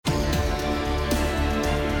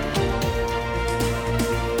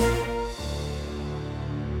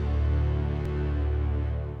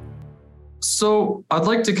So I'd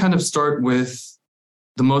like to kind of start with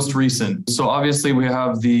the most recent. So obviously we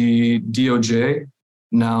have the DOJ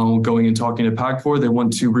now going and talking to PAGCOR. They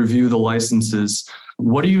want to review the licenses.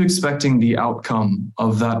 What are you expecting the outcome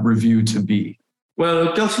of that review to be?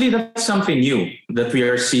 Well, Kelsey, that's something new that we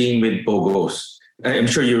are seeing with POGOs. I'm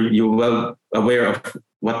sure you're well aware of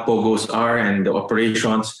what POGOs are and the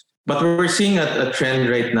operations, but we're seeing a trend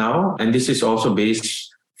right now, and this is also based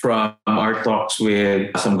from our talks with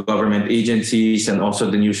some government agencies and also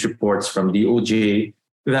the news reports from DOJ,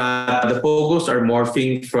 that the POGOs are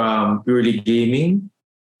morphing from purely gaming.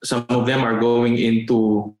 Some of them are going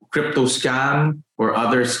into crypto scam or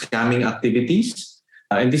other scamming activities.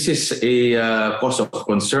 And this is a cause of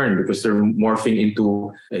concern because they're morphing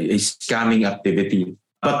into a scamming activity.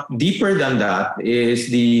 But deeper than that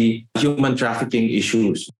is the human trafficking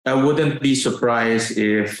issues. I wouldn't be surprised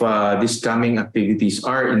if these scamming activities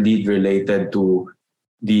are indeed related to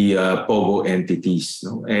the POGO entities.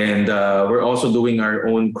 And we're also doing our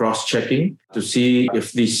own cross-checking to see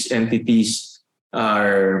if these entities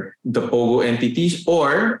are the POGO entities,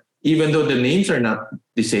 or even though the names are not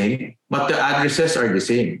the same, but the addresses are the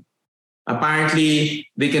same. Apparently,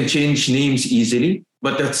 they can change names easily,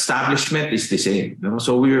 but the establishment is the same.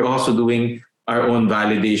 So we're also doing our own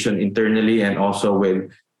validation internally and also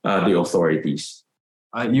with the authorities.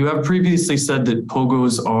 You have previously said that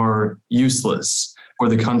POGOs are useless for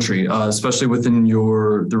the country, especially within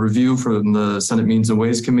the review from the Senate Means and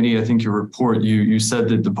Ways Committee. I think your report, you said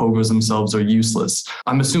that the POGOs themselves are useless.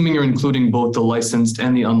 I'm assuming you're including both the licensed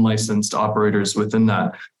and the unlicensed operators within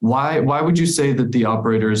that. Why would you say that the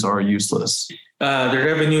operators are useless? The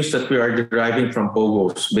revenues that we are deriving from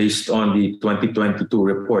POGOs based on the 2022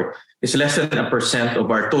 report is less than 1% of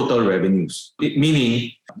our total revenues, meaning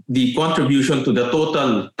the contribution to the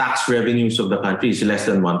total tax revenues of the country is less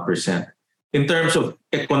than 1%. In terms of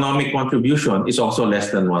economic contribution, is also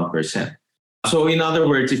less than 1%. So in other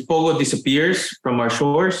words, if POGO disappears from our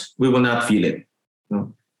shores, we will not feel it.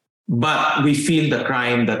 But we feel the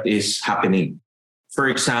crime that is happening. For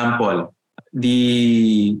example,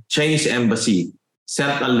 the Chinese embassy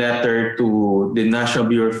sent a letter to the National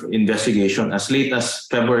Bureau of Investigation as late as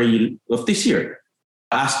February of this year,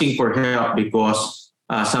 asking for help because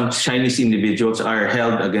some Chinese individuals are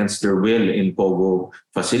held against their will in POGO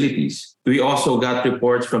facilities. We also got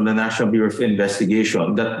reports from the National Bureau of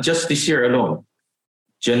Investigation that just this year alone,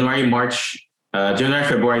 January,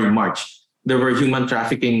 February, March, there were human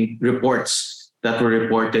trafficking reports that were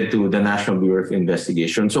reported to the National Bureau of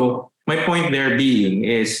Investigation. So my point there being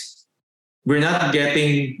is we're not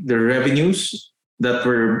getting the revenues that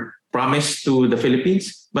were promised to the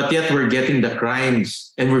Philippines, but yet we're getting the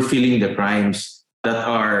crimes and we're feeling the crimes that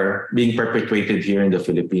are being perpetuated here in the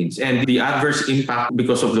Philippines. And the adverse impact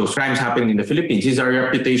because of those crimes happening in the Philippines is our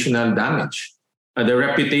reputational damage. The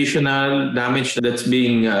reputational damage that's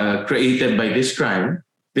being created by this crime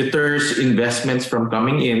deters investments from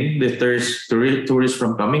coming in, deters tourists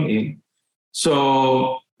from coming in.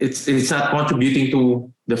 So it's not contributing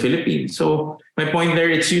to the Philippines. So my point there,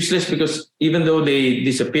 it's useless because even though they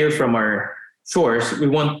disappear from our shores, we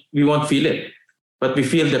won't feel it. But we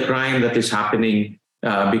feel the crime that is happening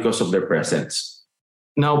because of their presence.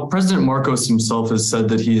 Now, President Marcos himself has said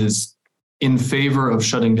that he is in favor of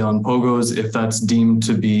shutting down POGOs if that's deemed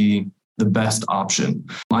to be the best option.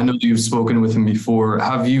 I know that you've spoken with him before.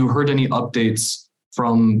 Have you heard any updates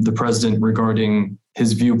from the president regarding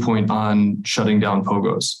his viewpoint on shutting down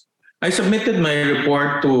POGOs? I submitted my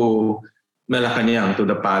report to Malacanang, to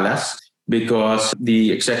the palace, because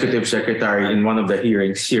the executive secretary in one of the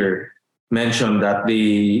hearings here mentioned that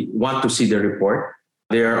they want to see the report.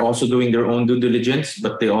 They are also doing their own due diligence,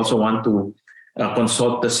 but they also want to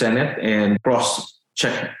consult the Senate and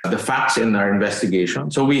cross-check the facts in our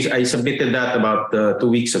investigation. So I submitted that about 2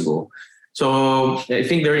 weeks ago. So I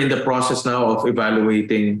think they're in the process now of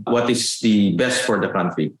evaluating what is the best for the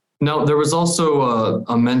country. Now, there was also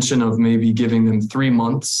a mention of maybe giving them 3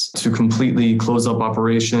 months to completely close up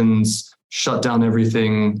operations, shut down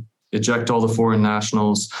everything, eject all the foreign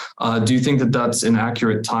nationals. Do you think that that's an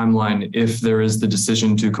accurate timeline if there is the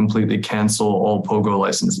decision to completely cancel all POGO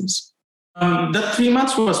licenses? That 3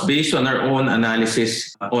 months was based on our own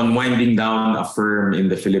analysis on winding down a firm in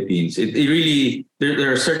the Philippines. It really, there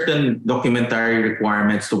are certain documentary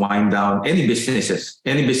requirements to wind down any business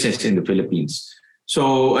in the Philippines.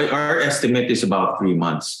 So our estimate is about 3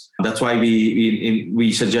 months. That's why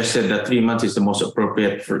we suggested that 3 months is the most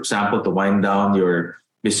appropriate, for example, to wind down your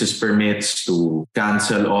business permits, to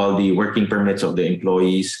cancel all the working permits of the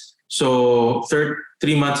employees. So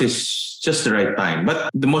 3 months is just the right time.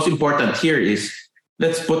 But the most important here is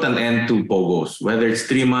let's put an end to POGOs, whether it's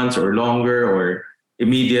 3 months or longer or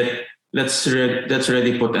immediate. Let's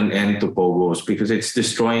already put an end to POGOs because it's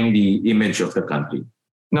destroying the image of the country.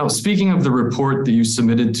 Now, speaking of the report that you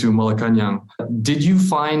submitted to Malacanang, did you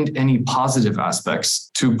find any positive aspects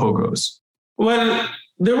to POGOs? Well,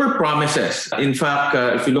 there were promises. In fact,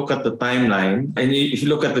 if you look at the timeline and if you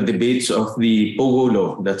look at the debates of the POGO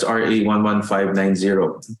law, that's RA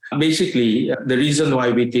 11590, basically the reason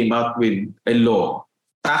why we came out with a law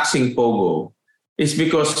taxing POGO is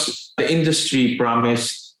because the industry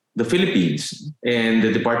promised the Philippines and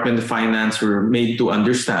the Department of Finance were made to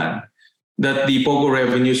understand that the POGO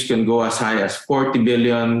revenues can go as high as 40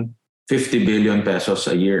 billion, 50 billion pesos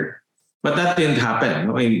a year. But that didn't happen.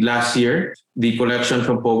 I mean, last year, the collection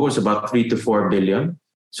from POGO is about 3 to 4 billion.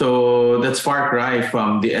 So that's far cry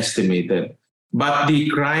from the estimated. But the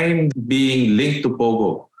crime being linked to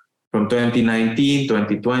POGO from 2019,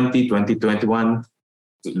 2020, 2021,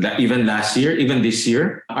 even last year, even this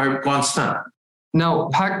year, are constant. Now,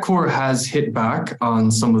 PAGCOR has hit back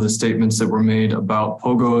on some of the statements that were made about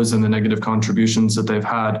POGOs and the negative contributions that they've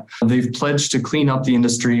had. They've pledged to clean up the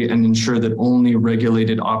industry and ensure that only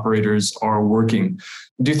regulated operators are working.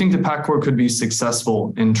 Do you think that PAGCOR could be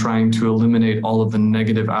successful in trying to eliminate all of the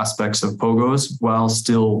negative aspects of POGOs while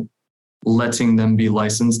still letting them be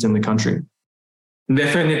licensed in the country?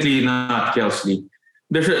 Definitely not, Kelsey.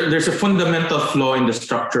 There's a fundamental flaw in the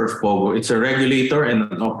structure of POGO. It's a regulator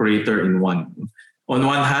and an operator in one. On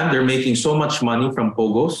one hand, they're making so much money from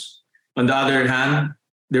POGOs. On the other hand,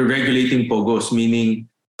 they're regulating POGOs, meaning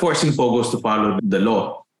forcing POGOs to follow the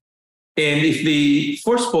law. And if they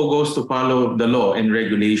force POGOs to follow the law and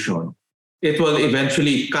regulation, it will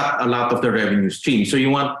eventually cut a lot of the revenue stream. So you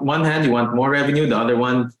want one hand, you want more revenue, the other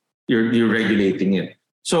one, you're regulating it.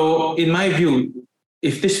 So in my view,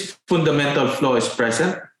 if this fundamental flaw is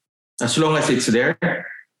present, as long as it's there,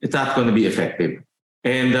 it's not going to be effective.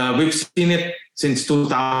 And we've seen it since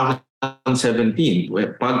 2017.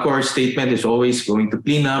 PAGCOR's statement is always going to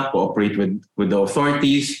clean up, cooperate with the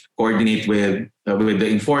authorities, coordinate with the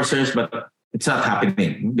enforcers, but it's not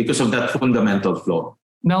happening because of that fundamental flaw.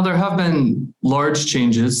 Now, there have been large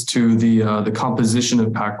changes to the composition of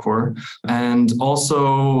PAGCOR, and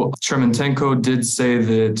also Chairman Tenko did say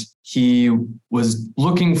that he was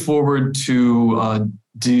looking forward to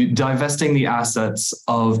divesting the assets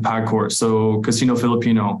of PAGCOR, so Casino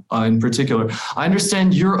Filipino in particular. I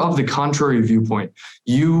understand you're of the contrary viewpoint.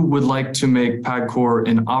 You would like to make PAGCOR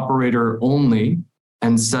an operator only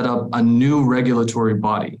and set up a new regulatory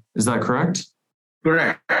body. Is that correct?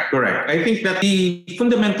 Correct. I think that the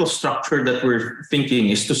fundamental structure that we're thinking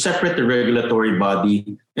is to separate the regulatory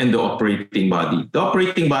body and the operating body. The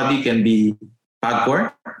operating body can be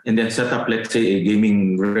PAGCOR and then set up, let's say, a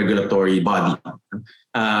gaming regulatory body.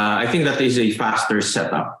 I think that is a faster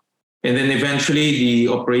setup. And then eventually the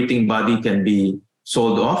operating body can be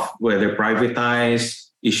sold off, whether privatized,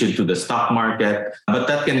 issued to the stock market, but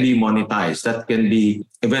that can be monetized. That can be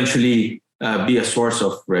eventually be a source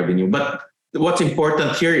of revenue. But what's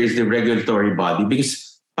important here is the regulatory body,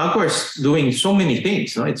 because PAGCOR is doing so many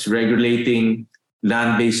things. No? It's regulating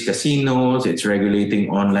land-based casinos, it's regulating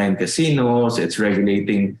online casinos, it's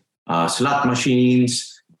regulating slot machines.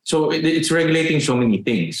 So it's regulating so many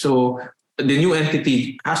things. So the new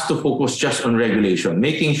entity has to focus just on regulation,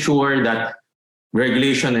 making sure that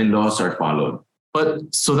regulation and laws are followed.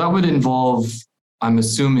 But so that would involve, I'm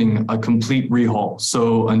assuming, a complete rehaul.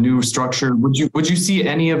 So a new structure. Would you see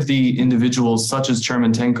any of the individuals, such as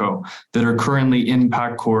Chairman Tenko, that are currently in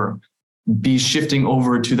PAGCOR, be shifting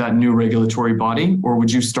over to that new regulatory body, or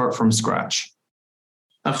would you start from scratch?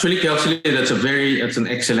 Actually, Kelsey, that's an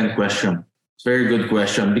excellent question. It's a very good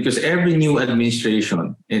question, because every new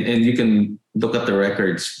administration, and you can look at the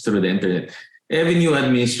records through the internet, every new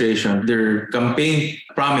administration, their campaign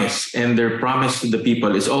promise and their promise to the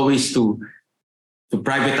people is always to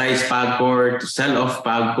privatize PAGCOR, to sell off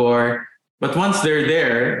PAGCOR. But once they're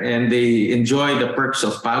there and they enjoy the perks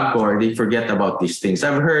of PAGCOR, they forget about these things.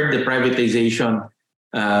 I've heard the privatization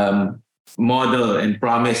model and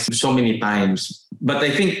promise so many times. But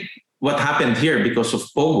I think what happened here, because of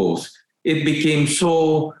POGOs, it became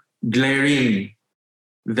so glaring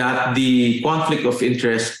that the conflict of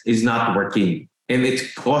interest is not working. And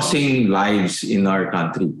it's costing lives in our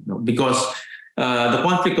country. Because the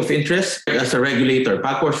conflict of interest, as a regulator,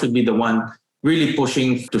 PAGCOR should be the one really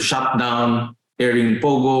pushing to shut down airing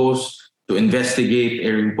POGOs, to investigate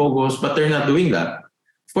airing POGOs, but they're not doing that.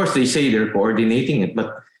 Of course, they say they're coordinating it,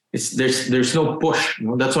 but there's no push.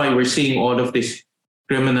 That's why we're seeing all of these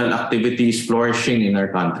criminal activities flourishing in our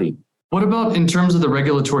country. What about in terms of the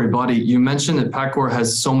regulatory body? You mentioned that PAGCOR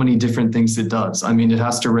has so many different things it does. I mean, it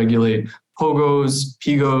has to regulate POGOs,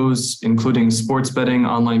 POGOs, including sports betting,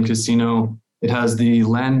 online casino. It has the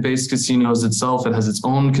land-based casinos itself. It has its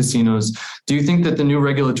own casinos. Do you think that the new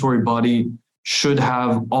regulatory body should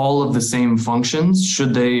have all of the same functions?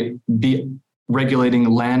 Should they be regulating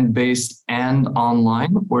land-based and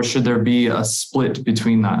online, or should there be a split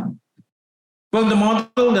between that? Well, the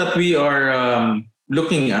model that we are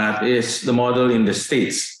looking at is the model in the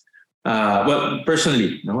States.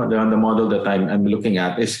 Personally, the model that I'm looking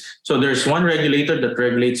at is, so there's one regulator that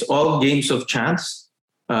regulates all games of chance,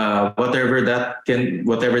 whatever that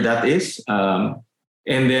is. And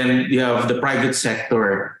then you have the private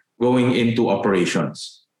sector going into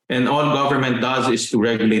operations. And all government does is to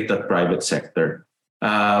regulate that private sector.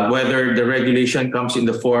 Whether the regulation comes in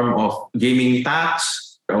the form of gaming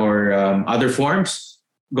tax or other forms,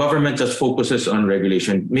 government just focuses on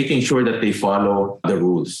regulation, making sure that they follow the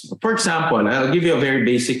rules. For example, I'll give you a very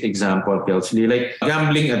basic example, Kelsey, like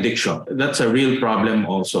gambling addiction. That's a real problem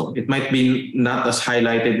also. It might be not as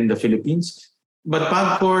highlighted in the Philippines, but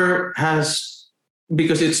PAGCOR has,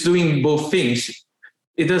 because it's doing both things,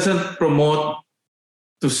 it doesn't promote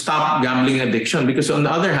to stop gambling addiction, because on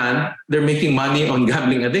the other hand, they're making money on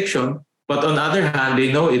gambling addiction, but on the other hand, they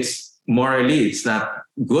know it's not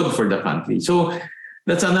good for the country. So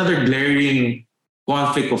that's another glaring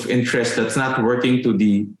conflict of interest that's not working to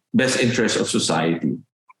the best interest of society.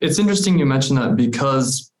 It's interesting you mentioned that,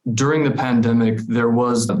 because during the pandemic, there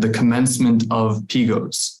was the commencement of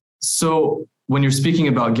POGOs. So when you're speaking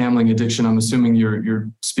about gambling addiction, I'm assuming you're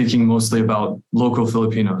speaking mostly about local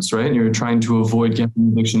Filipinos, right? And you're trying to avoid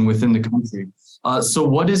gambling addiction within the country. So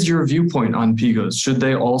what is your viewpoint on POGOs? Should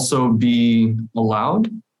they also be allowed?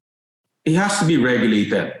 It has to be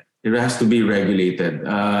regulated. It has to be regulated.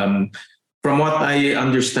 From what I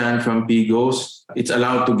understand from POGOs, it's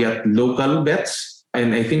allowed to get local bets.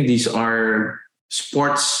 And I think these are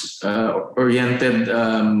sports-oriented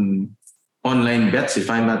online bets, if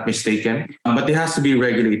I'm not mistaken. But it has to be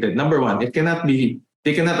regulated. Number one, they cannot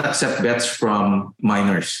accept bets from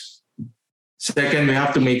minors. Second, we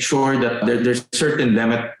have to make sure that there's a certain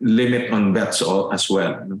limit on bets as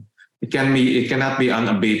well. It cannot be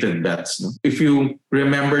unabated bets. If you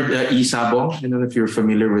remember the e-sabong, I don't know if you're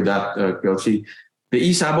familiar with that, Kelsey. The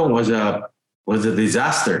e-sabong was a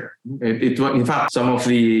disaster. It was, in fact, some of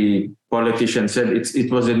the politicians said it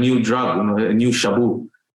was a new drug, a new shabu,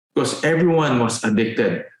 because everyone was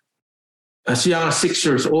addicted. As young as 6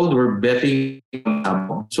 years old, were betting on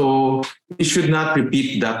sabong. So we should not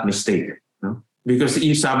repeat that mistake. Because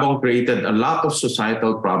e-sabong created a lot of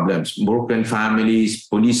societal problems, broken families,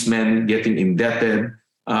 policemen getting indebted.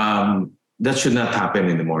 That should not happen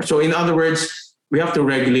anymore. So in other words, we have to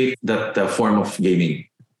regulate that form of gaming.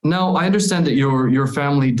 Now, I understand that your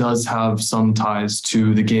family does have some ties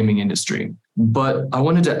to the gaming industry, but I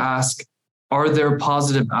wanted to ask, are there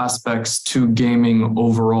positive aspects to gaming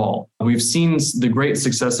overall? We've seen the great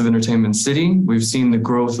success of Entertainment City. We've seen the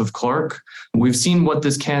growth of Clark. We've seen what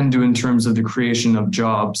this can do in terms of the creation of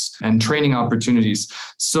jobs and training opportunities.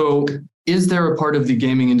 So is there a part of the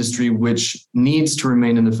gaming industry which needs to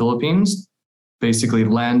remain in the Philippines, basically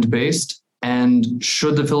land-based? And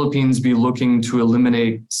should the Philippines be looking to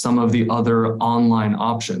eliminate some of the other online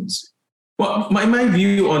options? Well, my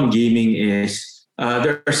view on gaming is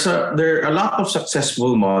there are a lot of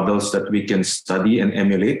successful models that we can study and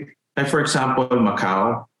emulate. Like, for example,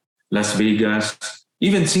 Macau, Las Vegas,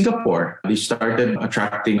 even Singapore. They started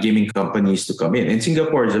attracting gaming companies to come in. And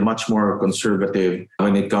Singapore is much more conservative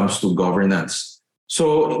when it comes to governance.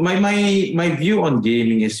 So my view on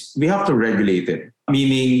gaming is we have to regulate it.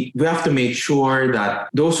 Meaning we have to make sure that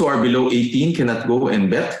those who are below 18 cannot go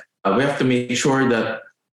and bet. We have to make sure that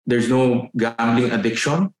there's no gambling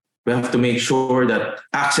addiction. We have to make sure that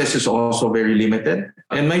access is also very limited.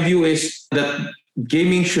 And my view is that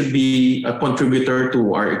gaming should be a contributor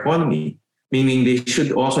to our economy, meaning they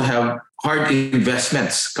should also have hard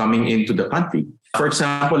investments coming into the country. For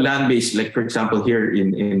example, land-based, like for example, here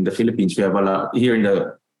in the Philippines, we have a lot here in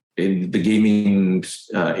the gaming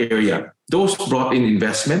area. Those brought in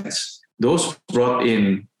investments, those brought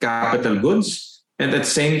in capital goods, and at the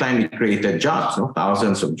same time, it created jobs,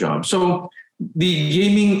 thousands of jobs. So the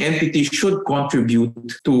gaming entity should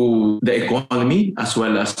contribute to the economy as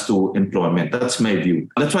well as to employment. That's my view.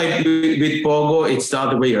 That's why with POGO, it's the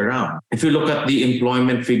other way around. If you look at the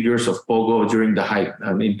employment figures of POGO during the height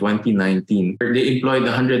in 2019, they employed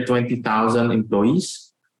 120,000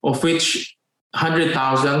 employees, of which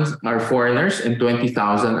 100,000 are foreigners and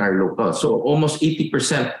 20,000 are local. So almost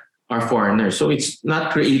 80% are foreigners. So it's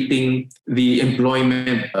not creating the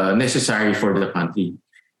employment necessary for the country.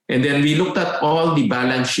 And then we looked at all the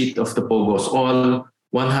balance sheet of the POGOs, all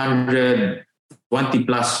 120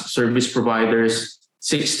 plus service providers,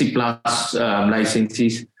 60 plus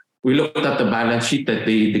licensees. We looked at the balance sheet that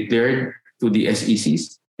they declared to the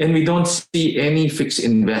SECs, and we don't see any fixed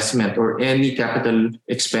investment or any capital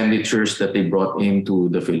expenditures that they brought into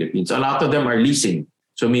the Philippines. A lot of them are leasing.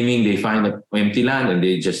 So meaning they find an empty land and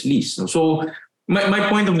they just lease. So my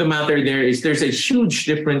point of the matter there is there's a huge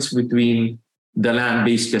difference between the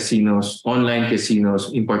land-based casinos, online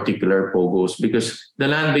casinos, in particular POGOs, because the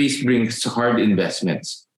land-based brings hard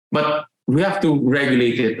investments. But we have to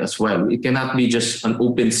regulate it as well. It cannot be just an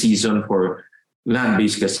open season for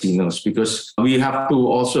land-based casinos, because we have to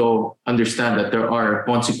also understand that there are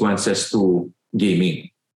consequences to gaming.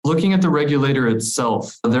 Looking at the regulator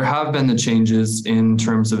itself, there have been the changes in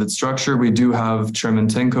terms of its structure. We do have Chairman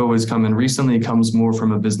Tenko has come in recently, comes more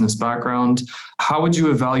from a business background. How would you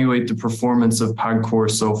evaluate the performance of PAGCOR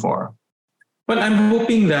so far? Well, I'm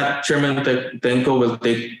hoping that Chairman Tenko will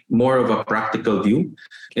take more of a practical view,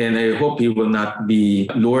 and I hope he will not be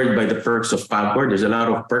lured by the perks of PAGCOR. There's a lot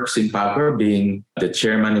of perks in PAGCOR being the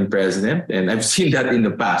chairman and president, and I've seen that in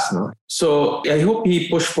the past. No? So I hope he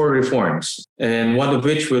push for reforms, and one of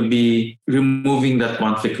which will be removing that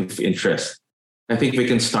conflict of interest. I think we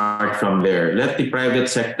can start from there. Let the private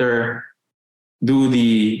sector do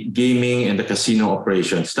the gaming and the casino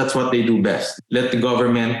operations. That's what they do best. Let the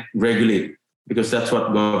government regulate, because that's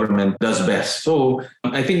what government does best. So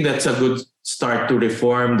I think that's a good start to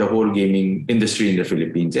reform the whole gaming industry in the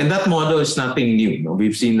Philippines. And that model is nothing new. You know,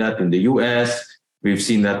 we've seen that in the US, we've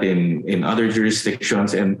seen that in other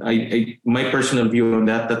jurisdictions. And my personal view on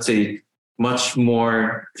that, that's a much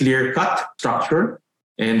more clear-cut structure,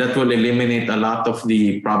 and that will eliminate a lot of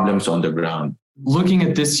the problems on the ground. Looking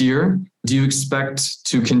at this year, do you expect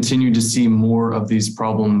to continue to see more of these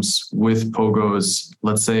problems with POGOs,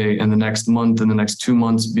 let's say in the next month, in the next 2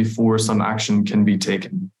 months, before some action can be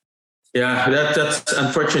taken? Yeah, that's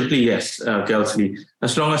unfortunately, yes, Kelsey.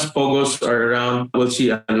 As long as POGOs are around, we'll see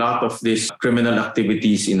a lot of these criminal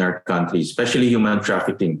activities in our country, especially human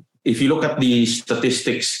trafficking. If you look at the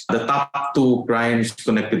statistics, the top 2 crimes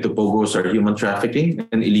connected to POGOs are human trafficking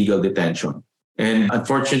and illegal detention. And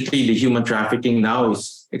unfortunately, the human trafficking now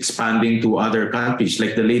is expanding to other countries.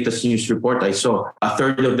 Like the latest news report I saw, a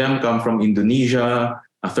third of them come from Indonesia,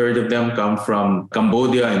 a third of them come from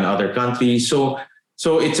Cambodia and other countries. So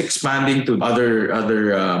it's expanding to other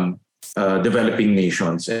developing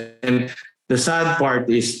nations. And the sad part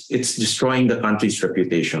is it's destroying the country's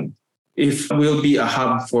reputation. If we'll be a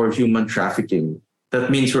hub for human trafficking, that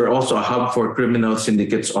means we're also a hub for criminal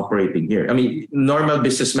syndicates operating here. I mean, normal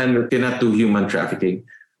businessmen cannot do human trafficking.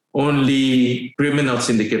 Only criminal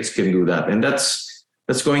syndicates can do that. And that's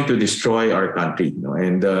going to destroy our country. You know?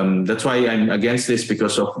 And that's why I'm against this,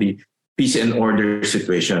 because of the peace and order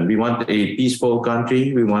situation. We want a peaceful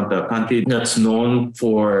country. We want a country that's known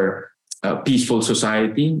for a peaceful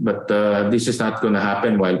society. But this is not going to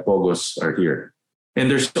happen while POGOs are here. And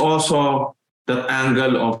there's also that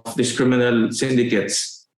angle of these criminal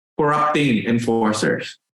syndicates corrupting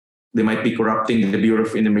enforcers. They might be corrupting the Bureau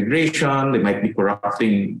of Immigration. They might be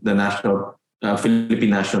corrupting the Philippine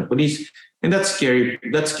National Police. And that's scary.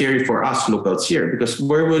 That's scary for us locals here, because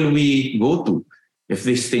where will we go to if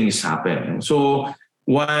these things happen? So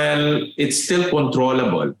while it's still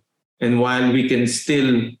controllable and while we can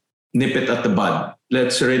still nip it at the bud,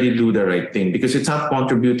 let's already do the right thing, because it's not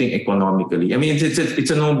contributing economically. I mean, it's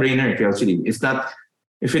a no-brainer, Kelsey.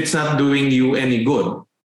 If it's not doing you any good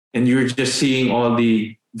and you're just seeing all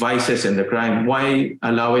the vices and the crime, why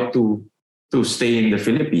allow it to stay in the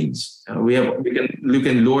Philippines? We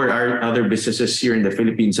can lure our other businesses here in the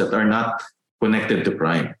Philippines that are not connected to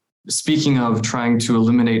crime. Speaking of trying to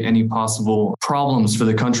eliminate any possible problems for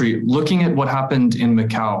the country, looking at what happened in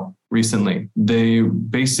Macau recently, they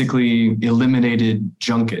basically eliminated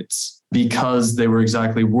junkets because they were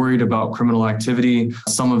exactly worried about criminal activity.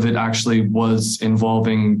 Some of it actually was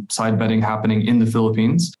involving side betting happening in the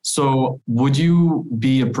Philippines. So would you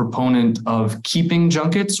be a proponent of keeping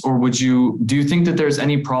junkets, or do you think that there's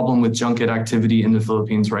any problem with junket activity in the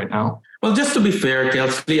Philippines right now? Well, just to be fair,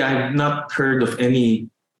 Kelsey, I've not heard of any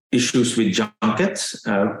issues with junkets.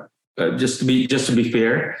 Just to be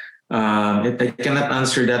fair, I cannot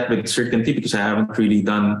answer that with certainty because I haven't really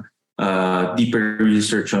done deeper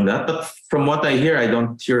research on that. But from what I hear, I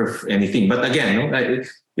don't hear of anything. But again,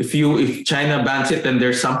 if China bans it, then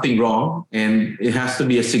there's something wrong, and it has to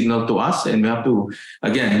be a signal to us, and we have to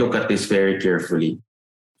again look at this very carefully.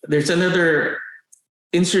 There's another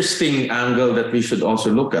interesting angle that we should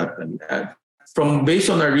also look at. Based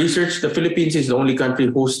on our research, the Philippines is the only country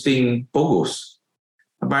hosting POGOs.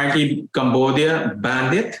 Apparently, Cambodia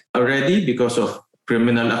banned it already because of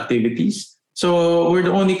criminal activities. So we're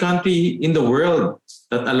the only country in the world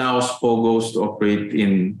that allows POGOs to operate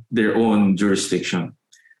in their own jurisdiction.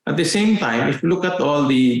 At the same time, if you look at all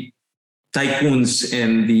the tycoons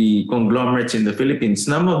and the conglomerates in the Philippines,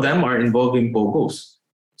 none of them are involved in POGOs.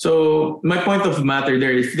 So my point of matter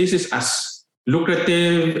there, if this is as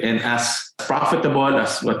lucrative and as profitable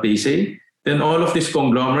as what they say, then all of these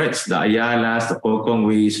conglomerates, the Ayalas, the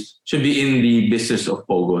Polkongways, should be in the business of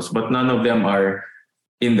POGOs, but none of them are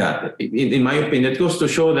in that. In my opinion, it goes to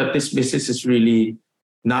show that this business is really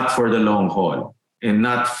not for the long haul and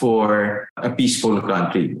not for a peaceful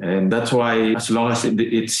country. And that's why as long as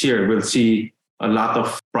it's here, we'll see a lot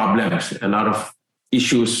of problems, a lot of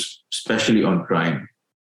issues, especially on crime.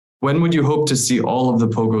 When would you hope to see all of the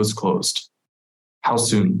POGOs closed? How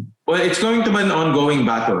soon? Well, it's going to be an ongoing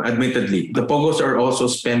battle, admittedly. The POGOs are also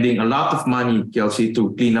spending a lot of money, Kelsey,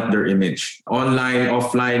 to clean up their image. Online,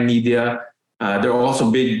 offline media, they're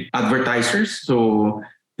also big advertisers. So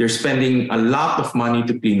they're spending a lot of money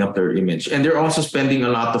to clean up their image. And they're also spending a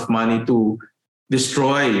lot of money to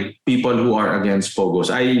destroy people who are against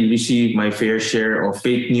POGOs. I receive my fair share of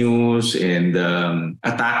fake news and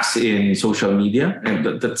attacks in social media,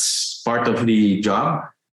 and that's part of the job.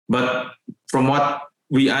 But from what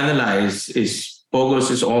we analyze is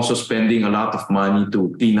POGOs is also spending a lot of money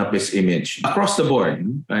to clean up its image across the board.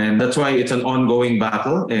 And that's why it's an ongoing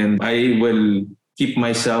battle. And I will keep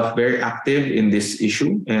myself very active in this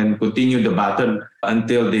issue and continue the battle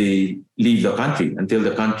until they leave the country, until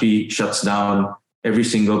the country shuts down every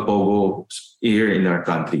single POGO here in our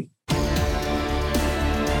country.